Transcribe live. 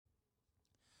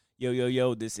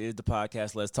Yo, this is the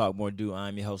podcast. Let's talk more. Do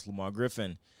I'm your host, Lamar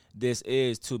Griffin. This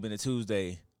is 2 Minute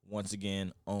Tuesday, once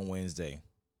again on Wednesday.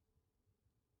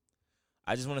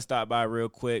 I just want to stop by real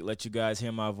quick, let you guys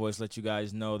hear my voice, let you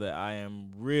guys know that I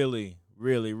am really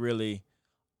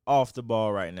off the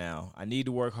ball right now. I need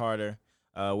to work harder.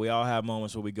 We all have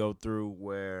moments where we go through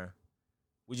where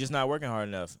we're just not working hard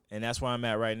enough. And that's where I'm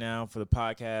at right now for the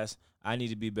podcast. I need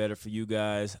to be better for you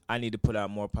guys. I need to put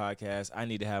out more podcasts. I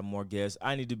need to have more guests.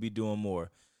 I need to be doing more.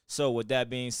 So with that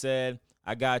being said,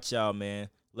 I got y'all, man.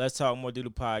 Let's talk more, do the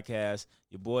podcast.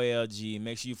 Your boy LG.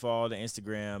 Make sure you follow the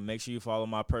Instagram. Make sure you follow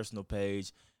my personal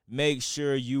page. Make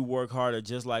sure you work harder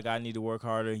just like I need to work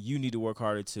harder. You need to work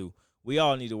harder too. We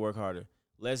all need to work harder.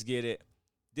 Let's get it.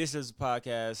 This is a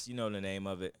podcast. You know the name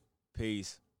of it.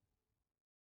 Peace.